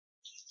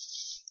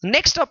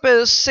Next up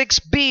is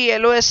 6B,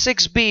 LOS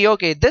 6B.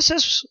 Okay, this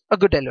is a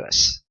good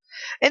LOS.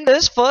 In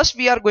this, first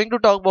we are going to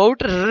talk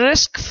about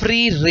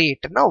risk-free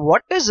rate. Now,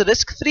 what is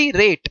risk-free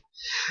rate?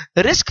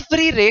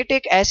 Risk-free rate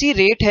एक ऐसी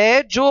rate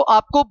है जो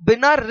आपको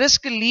बिना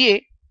risk लिए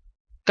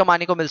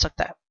कमाने को मिल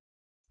सकता है.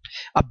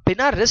 अब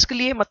बिना रिस्क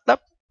लिए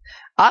मतलब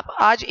आप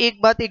आज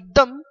एक बात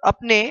एकदम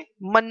अपने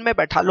मन में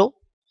बैठा लो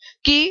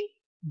कि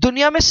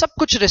दुनिया में सब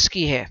कुछ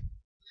रिस्की है.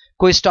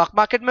 कोई स्टॉक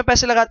मार्केट में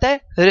पैसे लगाता है,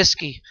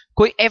 रिस्की.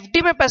 कोई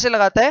एफडी में पैसे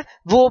लगाता है,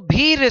 वो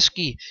भी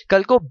रिस्की.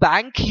 कल को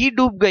बैंक ही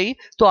डूब गई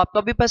तो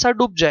आपका भी पैसा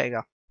डूब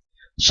जाएगा.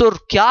 सो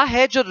क्या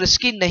है जो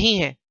रिस्की नहीं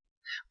है?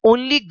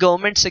 Only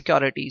government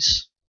securities.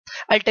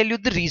 I tell you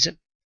the reason.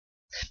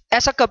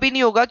 ऐसा कभी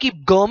नहीं होगा कि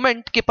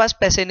गवर्नमेंट के पास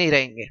पैसे नहीं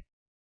रहेंगे,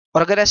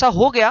 और अगर ऐसा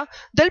हो गया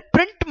they will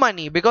print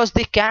money because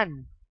they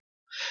can.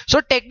 So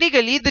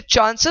technically the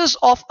chances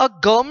of a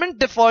government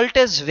default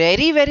is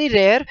very very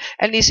rare,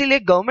 and इसीलिए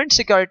गवर्नमेंट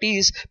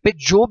सिक्योरिटीज पे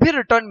जो भी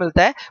रिटर्न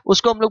मिलता है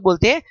उसको हम लोग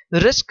बोलते हैं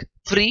रिस्क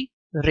फ्री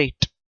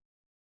रेट.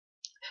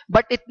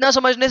 बट इतना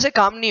समझने से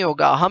काम नहीं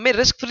होगा. हमें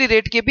रिस्क फ्री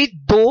रेट के भी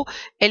दो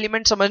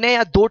एलिमेंट समझने हैं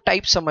या दो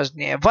टाइप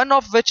समझने हैं. One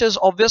of which is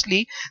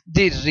obviously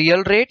the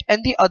real rate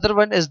and the other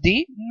one is the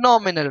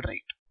nominal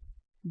rate.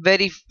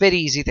 Very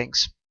very easy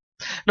things.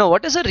 Now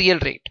what is a real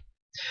rate?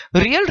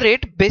 Real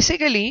rate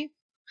basically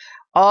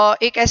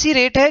एक ऐसी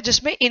rate है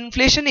जिसमें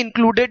inflation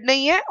included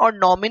नहीं है, और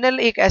nominal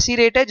एक ऐसी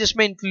rate है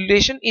जिसमें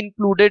इन्फ्लेशन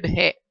इंक्लूडेड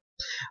है.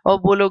 और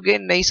बोलोगे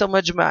नहीं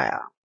समझ में आया,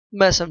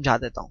 मैं समझा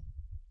देता हूं.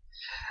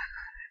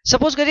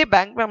 सपोज करिए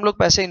बैंक में हम लोग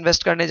पैसे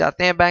इन्वेस्ट करने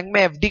जाते हैं. बैंक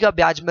में एफडी का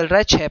ब्याज मिल रहा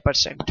है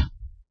 6%.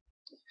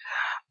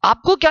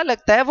 आपको क्या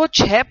लगता है वो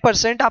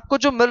 6% आपको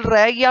जो मिल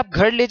रहा है ये आप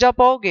घर ले जा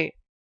पाओगे?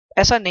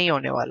 ऐसा नहीं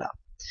होने वाला.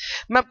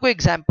 मैं आपको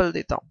एग्जाम्पल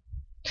देता हूं.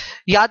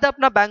 याद है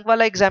अपना बैंक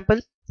वाला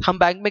एग्जाम्पल? हम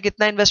बैंक में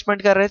कितना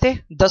इन्वेस्टमेंट कर रहे थे?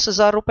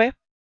 10,000 रुपए.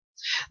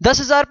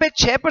 10,000 पे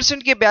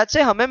 6% के ब्याज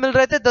से हमें मिल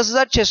रहे थे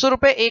 10,600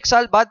 रुपए एक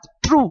साल बाद.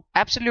 True,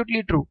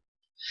 absolutely true.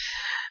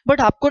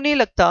 बट आपको नहीं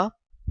लगता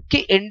कि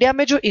इंडिया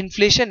में जो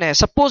इन्फ्लेशन है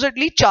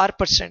सपोजिटली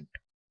 4%,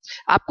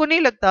 आपको नहीं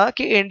लगता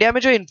कि इंडिया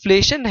में जो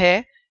इन्फ्लेशन है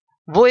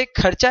वो एक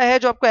खर्चा है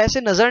जो आपको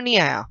ऐसे नजर नहीं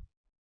आया?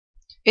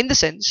 इन द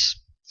सेंस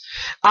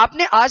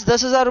आपने आज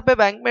 10,000 रुपए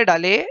बैंक में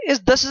डाले,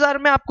 इस 10,000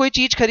 में आप कोई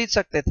चीज खरीद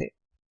सकते थे.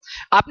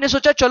 आपने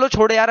सोचा चलो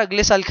छोड़ो यार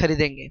अगले साल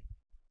खरीदेंगे.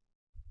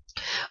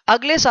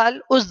 अगले साल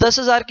उस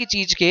 10,000 की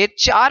चीज के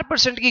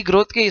 4% की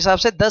ग्रोथ के हिसाब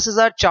से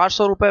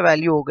 10,400 रुपए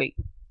वैल्यू हो गई.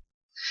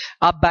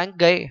 आप बैंक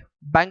गए,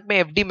 बैंक में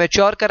एफडी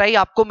मैच्योर कराई,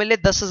 आपको मिले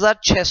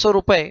 10,600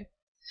 रुपए,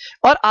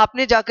 और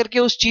आपने जाकर के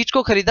उस चीज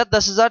को खरीदा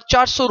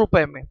 10,400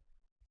 रुपए में.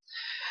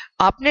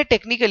 आपने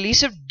टेक्निकली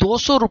सिर्फ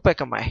 200 रुपए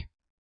कमाए,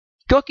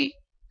 क्योंकि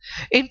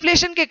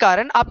इन्फ्लेशन के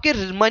कारण आपके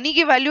मनी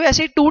की वैल्यू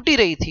ऐसे ही टूट ही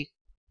रही थी.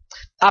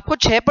 आपको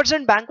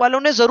 6% बैंक वालों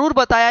ने जरूर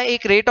बताया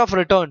एक rate of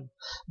return,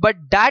 but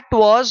that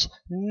was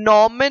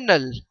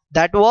nominal.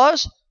 That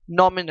was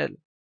nominal,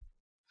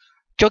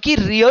 क्योंकि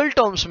रियल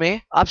टर्म्स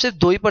में आप सिर्फ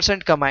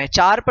 2% कमाए.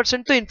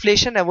 4% तो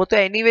इन्फ्लेशन है, वो तो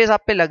एनीवेज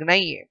आप पे लगना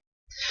ही है.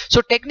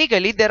 So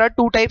technically there are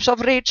two types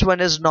of rates.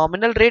 One is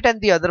nominal rate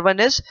and the other one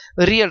is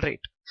real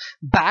rate.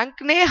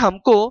 Bank ने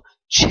हमको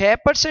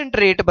 6%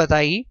 रेट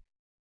बताई,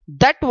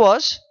 दैट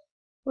वाज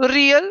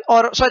रियल,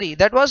 और sorry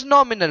that was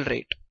nominal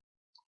rate,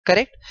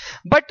 correct.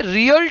 But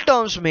real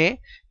terms में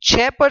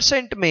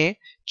 6% में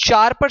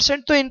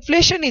 4% तो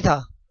inflation ही था,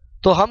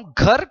 तो हम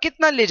घर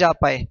कितना ले जा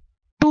पाए?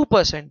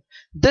 2%.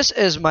 This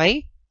is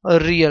my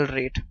real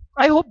rate.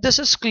 I hope this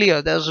is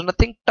clear. There is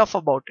nothing tough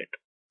about it.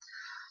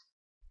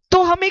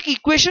 तो हम एक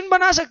इक्वेशन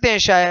बना सकते हैं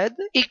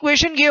शायद.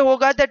 इक्वेशन ये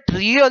होगा that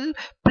real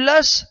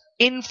plus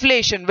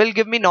inflation will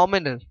give me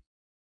nominal.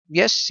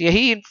 Yes,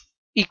 यही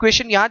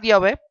इक्वेशन यहां दिया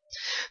हुआ है.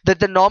 That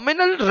the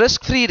nominal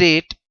risk free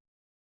rate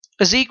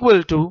is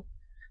equal to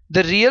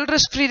the real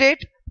risk-free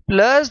rate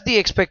plus the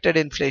expected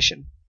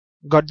inflation.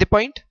 Got the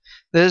point?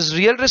 This is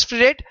real risk-free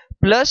rate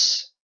plus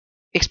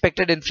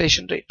expected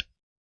inflation rate.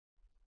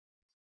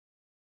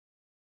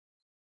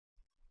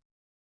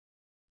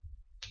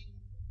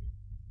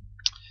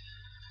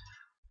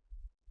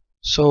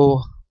 So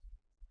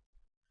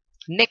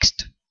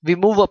next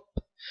we move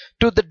up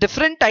to the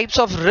different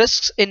types of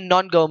risks in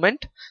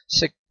non-government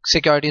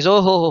securities.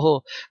 Oh,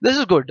 this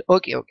is good.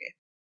 Okay.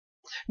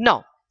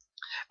 Now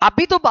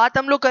अभी तो बात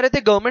हम लोग कर रहे थे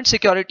government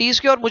securities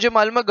की, और मुझे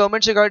मालूम है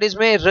गवर्नमेंट सिक्योरिटीज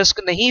में रिस्क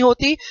नहीं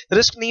होती.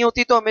 रिस्क नहीं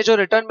होती तो हमें जो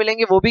रिटर्न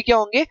मिलेंगे वो भी क्या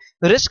होंगे?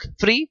 रिस्क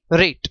फ्री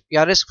रेट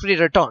या risk free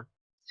return.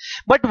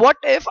 But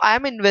what if I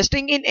am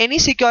investing in any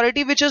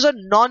security which is a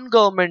non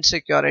government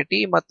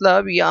security?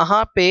 मतलब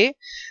यहां पे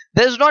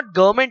there is not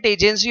government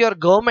agency और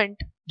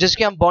गवर्नमेंट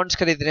जिसके हम बॉन्ड्स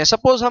खरीद रहे हैं.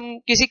 सपोज हम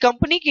किसी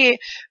कंपनी के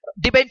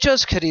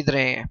डिबेंचर्स खरीद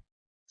रहे हैं.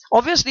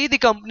 Obviously the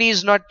company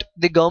is not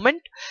the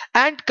government,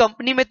 and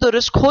company में तो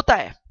रिस्क होता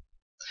है.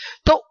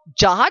 तो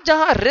जहां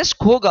जहां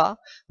रिस्क होगा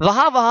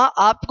वहां वहां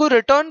आपको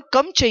रिटर्न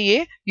कम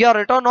चाहिए या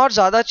रिटर्न और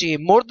ज्यादा चाहिए?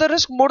 More the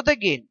risk more the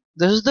gain.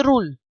 This is the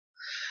rule.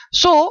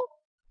 So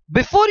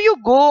before you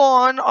go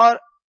on और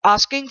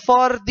आस्किंग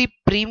फॉर द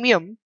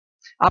प्रीमियम,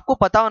 आपको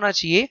पता होना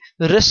चाहिए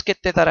रिस्क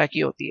कितने तरह की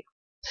होती है.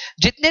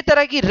 जितने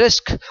तरह की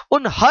रिस्क,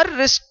 उन हर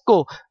रिस्क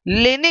को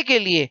लेने के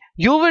लिए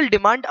you will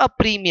demand a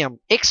premium,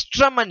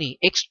 extra money,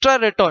 extra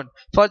return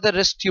for the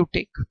risk you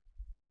take.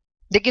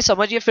 देखिए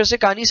समझिए, फिर से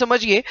कहानी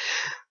समझिए।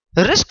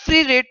 रिस्क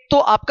फ्री रेट तो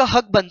आपका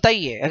हक बनता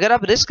ही है, अगर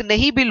आप रिस्क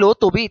नहीं भी लो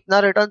तो भी इतना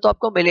रिटर्न तो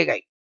आपको मिलेगा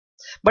ही।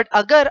 बट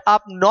अगर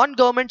आप नॉन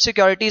गवर्नमेंट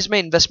सिक्योरिटीज में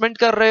इन्वेस्टमेंट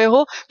कर रहे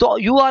हो तो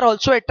you are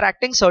also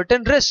attracting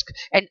certain risk,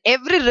 and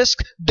every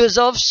risk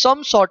deserve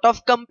some sort of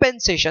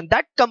compensation,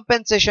 that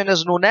compensation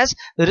is known as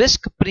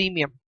risk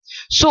premium.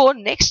 So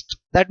next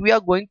that we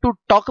are going to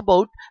talk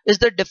about is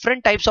the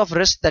different types of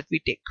risk that we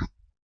take.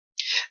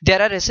 There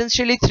are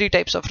essentially three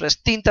types of risk.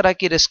 तीन तरह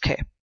की risk है.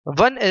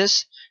 One is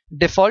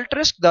default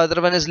risk, the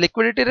other one is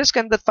liquidity risk,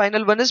 and the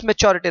final one is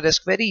maturity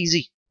risk. Very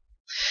easy.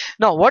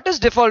 Now what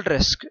is default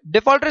risk?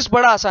 Default risk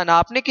बड़ा आसान है.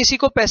 आपने किसी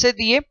को पैसे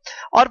दिए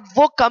और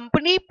वो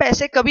कंपनी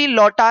पैसे कभी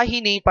लौटा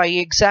ही नहीं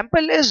पाई.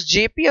 Example is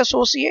JP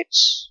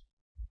Associates.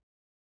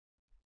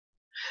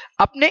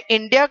 अपने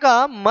इंडिया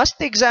का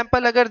मस्त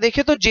एग्जाम्पल अगर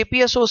देखें तो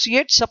जेपी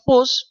एसोसिएट,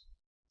 सपोज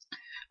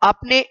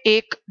आपने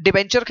एक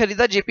डिबेंचर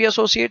खरीदा जेपी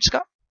एसोसिएट्स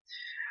का.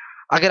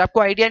 अगर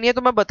आपको आइडिया नहीं है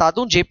तो मैं बता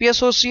दूं, JP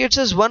associates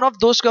is one of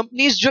those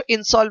companies जो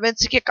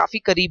इंसॉल्वेंसी के काफी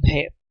करीब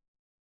है.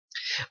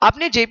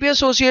 आपने जेपी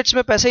एसोसिएट्स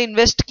में पैसे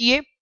इन्वेस्ट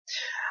किए,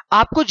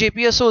 आपको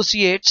जेपी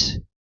एसोसिएट्स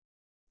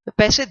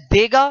पैसे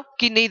देगा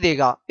कि नहीं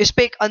देगा इस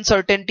पे एक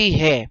अनसर्टेनिटी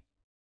है,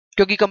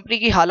 क्योंकि कंपनी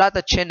की हालात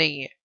अच्छे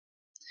नहीं है.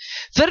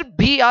 फिर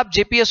भी आप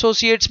जेपी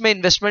एसोसिएट्स में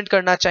इन्वेस्टमेंट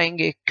करना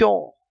चाहेंगे. क्यों?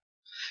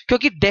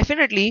 क्योंकि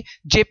definitely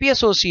JP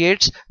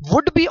associates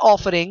would be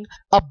offering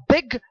a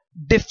big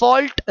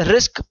default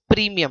risk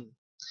premium.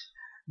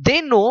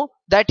 They know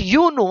that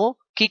you know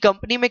कि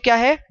कंपनी में क्या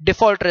है,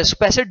 डिफॉल्ट रिस्क,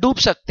 पैसे डूब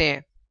सकते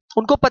हैं.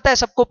 उनको पता है,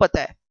 सबको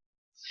पता है.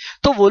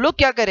 तो वो लोग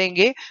क्या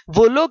करेंगे,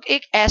 वो लोग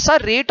एक ऐसा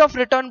रेट ऑफ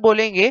रिटर्न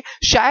बोलेंगे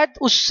शायद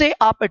उससे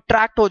आप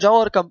अट्रैक्ट हो जाओ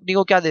और कंपनी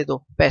को क्या दे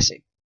दो, पैसे.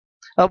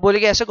 अब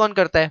बोलेंगे ऐसे कौन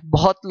करता है,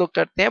 बहुत लोग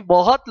करते हैं.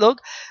 बहुत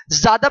लोग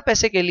ज्यादा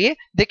पैसे के लिए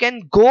they can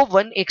go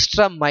one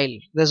extra mile.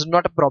 There is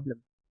not a problem.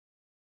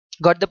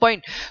 Got the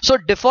point. So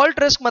default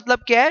risk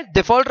मतलब क्या है?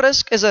 Default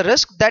risk is a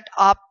risk that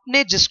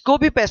आपने जिसको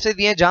भी पैसे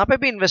दिए, जहां पे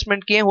भी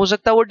इन्वेस्टमेंट किए, हो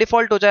सकता है वो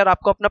डिफॉल्ट हो जाए और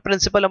आपको अपना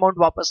प्रिंसिपल अमाउंट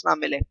वापस ना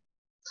मिले.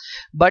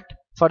 But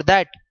for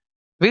that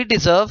we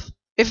deserve,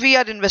 if we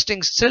are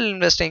investing, still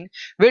investing,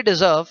 we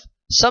deserve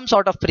some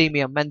sort of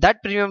premium, and that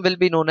premium will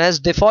be known as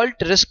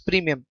default risk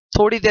premium.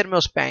 थोड़ी देर में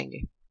उस पे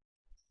आएंगे.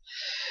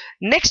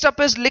 Next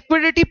up is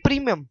liquidity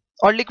premium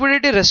or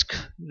liquidity risk.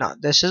 Now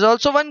this is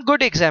also one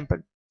good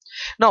example.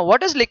 Now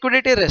what is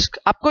liquidity risk?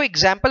 आपको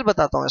example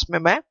बताता हूं इसमें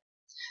मैं.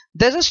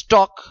 There's a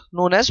stock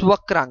known as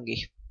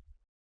Vakrangi.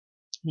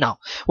 Now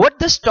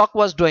what this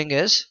stock was doing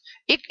is,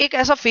 एक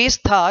ऐसा phase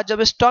था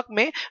जब stock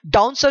में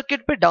डाउन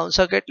सर्किट पे डाउन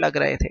सर्किट लग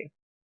रहे थे.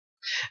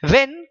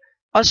 When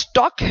a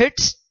stock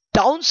hits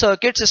down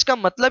circuits, इसका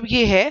मतलब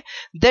ये है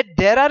that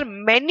there are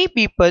many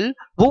people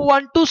who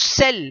want to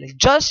sell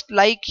just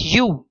like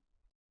you.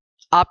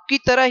 आपकी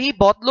तरह ही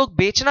बहुत लोग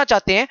बेचना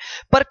चाहते हैं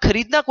पर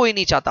खरीदना कोई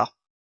नहीं चाहता.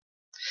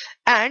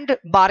 एंड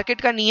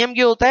मार्केट का नियम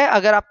ये होता है,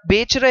 अगर आप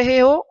बेच रहे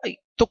हो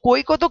तो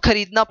कोई को तो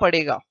खरीदना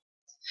पड़ेगा.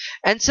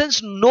 And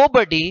since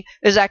nobody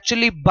is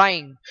actually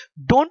buying,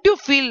 don't you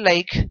feel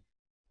like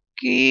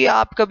कि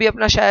आप कभी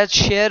अपना शायद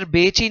शेयर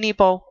बेच ही नहीं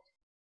पाओ.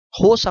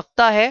 हो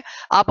सकता है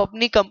आप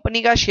अपनी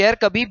कंपनी का शेयर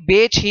कभी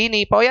बेच ही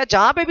नहीं पाओ, या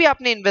जहां पे भी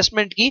आपने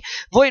इन्वेस्टमेंट की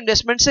वो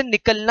इन्वेस्टमेंट से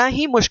निकलना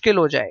ही मुश्किल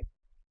हो जाए.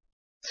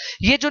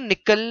 ये जो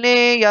निकलने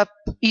या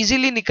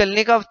इजीली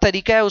निकलने का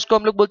तरीका है उसको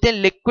हम लोग बोलते हैं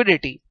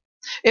liquidity.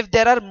 If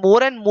there are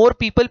more and more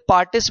people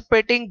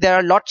participating, there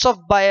are lots of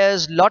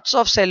buyers, lots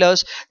of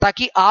sellers,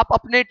 ताकि आप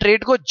अपने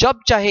ट्रेड को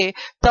जब चाहे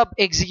तब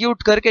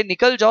एग्जीक्यूट करके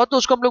निकल जाओ, तो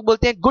उसको हम लोग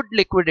बोलते हैं good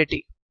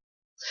liquidity.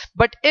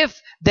 But if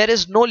there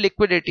is no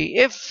liquidity,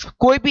 if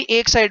कोई भी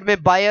एक साइड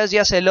में बायर्स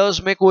या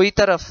सेलर्स में कोई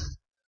तरफ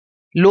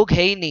लोग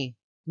है ही नहीं,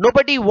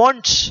 nobody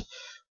wants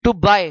to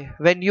buy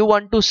when you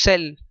want to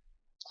sell,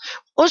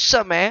 उस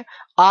समय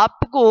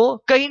आपको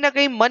कहीं ना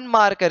कहीं मन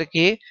मार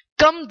करके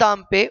कम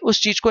दाम पे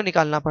उस चीज को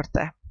निकालना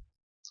पड़ता है.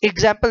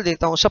 एग्जाम्पल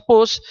देता हूं.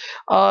 Suppose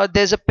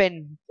there's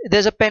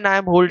a pen I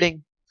am holding.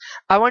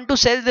 I want to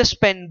sell this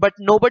pen, but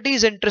nobody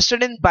is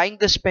interested in buying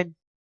this pen.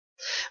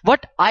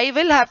 What I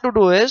will have to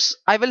do is,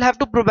 I will have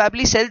to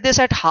probably sell this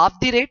at half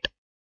the rate.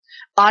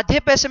 आधे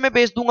पैसे में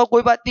बेच दूंगा,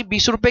 कोई बात नहीं.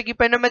 20 रुपए की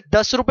पेन है, मैं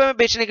 10 रुपए में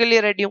बेचने के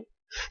लिए रेडी हूं,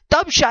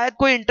 तब शायद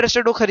कोई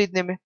इंटरेस्टेड हो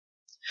खरीदने में.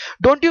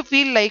 डोंट यू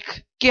फील लाइक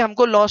कि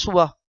हमको लॉस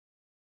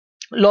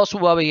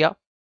हुआ भैया?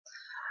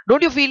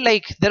 Don't you feel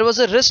like there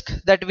was a risk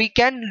that we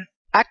can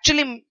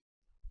actually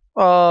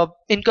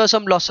incur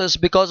some losses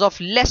because of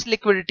less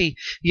liquidity?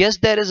 Yes,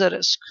 there is a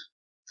risk,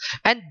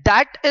 and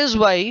that is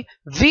why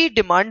we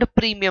demand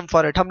premium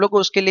for it. हम लोग को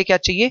उसके लिए क्या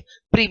चाहिए?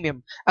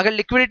 Premium. अगर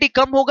liquidity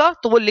कम होगा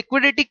तो वो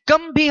लिक्विडिटी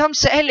कम भी हम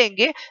सह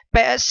लेंगे.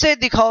 पैसे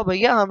दिखाओ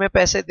भैया, हमें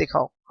पैसे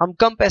दिखाओ, हम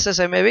कम पैसे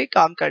से में भी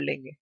काम कर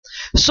लेंगे.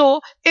 So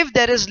if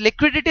there is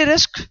liquidity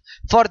risk,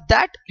 for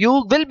that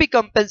you will be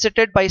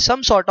compensated by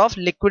some sort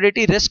of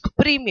liquidity risk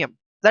premium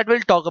that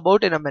we'll talk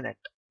about in a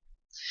minute.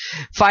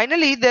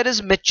 Finally, there is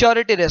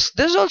maturity risk.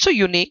 This is also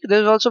unique.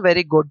 This is also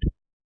very good.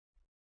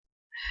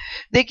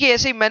 देखिए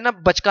ऐसे ही मैं ना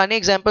बचकाने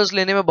examples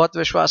लेने में बहुत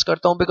विश्वास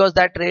करता हूं, because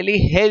that really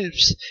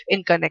helps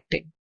in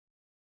connecting.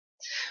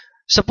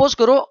 Suppose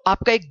करो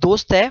आपका एक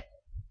दोस्त है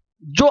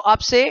जो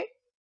आपसे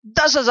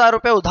 10,000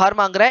 रुपए उधार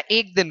मांग रहा है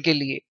एक दिन के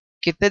लिए।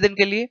 कितने दिन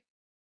के लिए?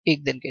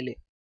 एक दिन के लिए।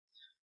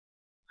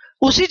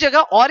 उसी जगह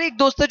और एक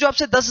दोस्त है जो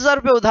आपसे 10,000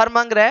 रुपए उधार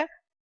मांग रहा है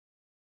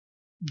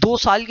 2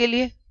 साल के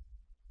लिए।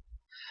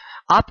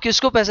 आप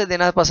किसको पैसे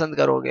देना पसंद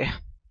करोगे?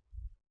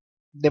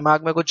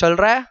 दिमाग में कुछ चल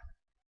रहा है?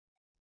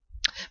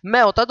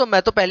 मैं होता तो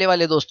मैं तो पहले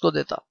वाले दोस्त को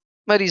देता।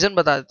 मैं रीजन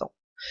बता देता हूं।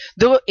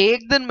 देखो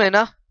एक दिन में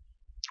ना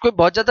कोई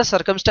बहुत ज्यादा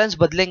सर्कमस्टेंस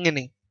बदलेंगे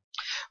नहीं।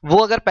 वो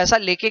अगर पैसा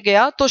लेके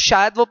गया तो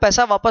शायद वो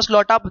पैसा वापस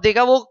लौटा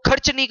देगा, वो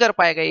खर्च नहीं कर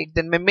पाएगा एक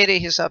दिन में मेरे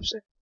हिसाब से।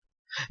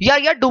 या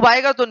यार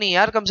डुबाएगा तो नहीं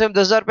यार, कम से कम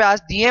 10,000 रुपए आज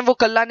दिए हैं, वो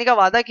कल लाने का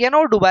वादा किया ना,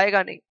 वो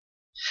डुबाएगा नहीं।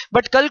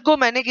 बट कल को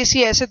मैंने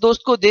किसी ऐसे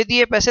दोस्त को दे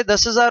दिए पैसे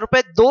 10,000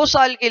 रुपए 2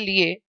 साल के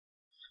लिए,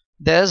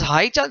 देयर इज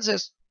हाई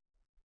चांसेस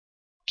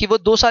कि वो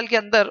 2 साल के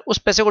अंदर उस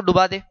पैसे को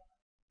डुबा दे,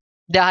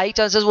 या हाई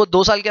चांसेस वो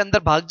 2 साल के अंदर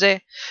भाग जाए।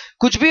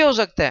 कुछ भी हो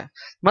सकता है।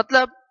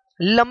 मतलब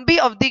लंबी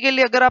अवधि के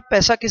लिए अगर आप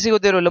पैसा किसी को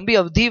दे रहे हो, लंबी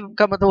अवधि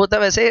का मतलब होता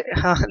है वैसे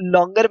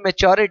लॉन्गर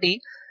मैच्योरिटी।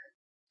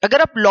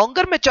 अगर आप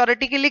लॉन्गर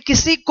मैच्योरिटी के लिए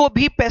किसी को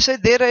भी पैसे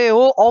दे रहे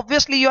हो,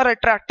 obviously you are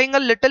attracting a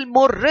little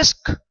more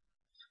risk.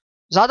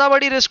 ज्यादा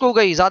बड़ी रिस्क हो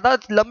गई। ज्यादा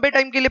लंबे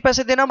टाइम के लिए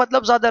पैसे देना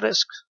मतलब ज्यादा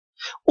रिस्क।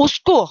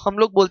 उसको हम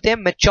लोग बोलते हैं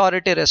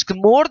maturity risk.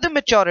 More the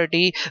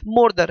maturity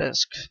more the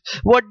risk.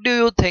 What do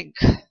you think?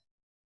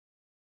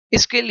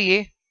 इसके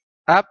लिए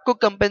आपको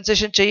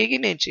कंपेंसेशन चाहिए कि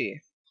नहीं चाहिए?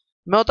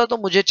 मैं होता तो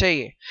मुझे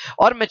चाहिए।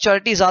 और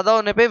मैच्योरिटी ज्यादा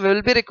होने पे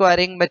will be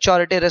requiring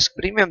maturity risk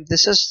premium.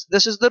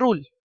 This is the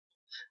rule.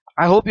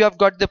 I hope you have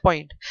got the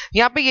point.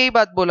 यहां पे यही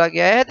बात बोला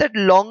गया है that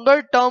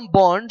longer term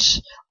bonds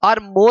are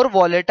more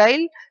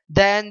volatile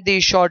than the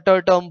shorter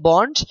term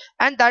bonds,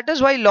 and that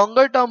is why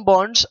longer term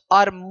bonds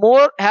are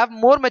have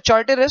more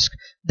maturity risk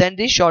than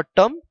the short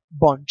term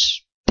bonds.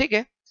 ठीक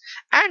है?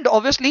 And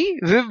obviously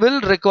we will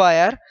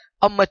require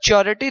a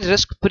maturity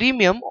risk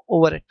premium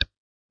over it.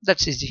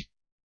 That's easy.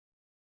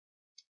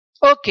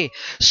 Okay,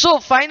 so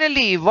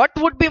finally what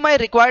would be my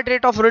required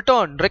rate of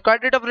return?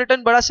 Required rate of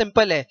return बड़ा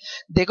simple है।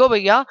 देखो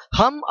भैया,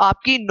 हम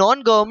आपकी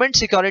non government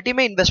security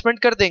में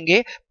investment कर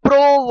देंगे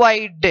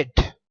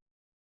provided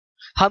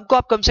हमको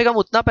आप कम से कम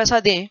उतना पैसा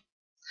दें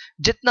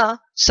जितना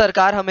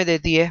सरकार हमें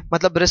देती है,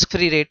 मतलब रिस्क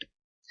फ्री रेट।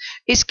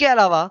 इसके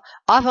अलावा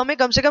आप हमें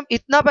कम से कम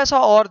इतना पैसा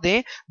और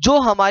दें जो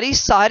हमारी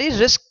सारी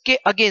रिस्क के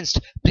अगेंस्ट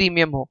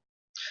प्रीमियम हो।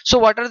 So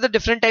what are the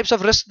different types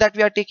of risk that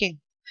we are taking?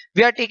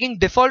 We are taking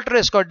default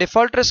risk, और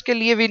डिफॉल्ट रिस्क के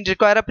लिए we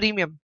require a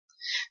premium.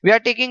 We are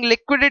taking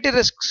liquidity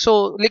risk,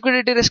 so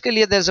liquidity risk के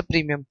लिए there is a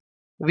premium.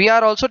 We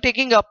are also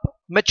taking up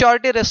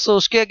maturity risk, सो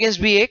उसके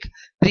against भी एक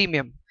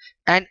premium.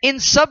 And in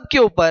सब के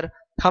ऊपर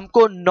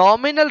हमको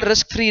नॉमिनल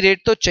रिस्क फ्री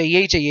रेट तो चाहिए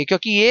ही चाहिए,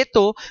 क्योंकि ये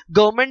तो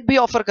गवर्नमेंट भी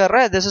ऑफर कर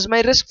रहा है। This is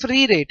my risk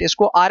free rate.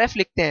 इसको आरएफ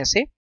लिखते हैं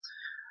ऐसे,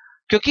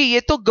 क्योंकि ये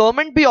तो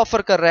गवर्नमेंट भी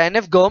ऑफर कर रहा है। And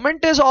if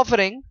government is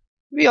offering,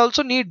 we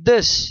also need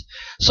this.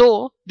 So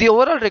the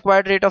overall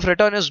required rate of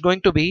return is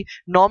going to be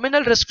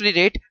nominal risk free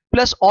rate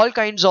plus all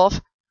kinds of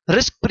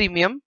risk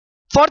premium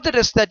for the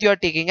risk that you are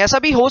taking. ऐसा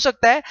भी हो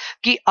सकता है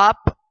कि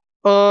आप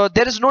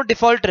there is no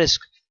default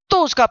risk,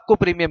 तो उसका आपको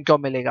प्रीमियम क्यों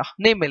मिलेगा?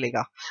 नहीं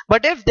मिलेगा।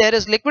 But if there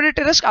is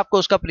liquidity risk, आपको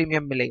उसका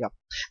प्रीमियम मिलेगा।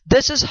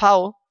 This is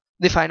how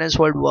the finance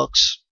world works.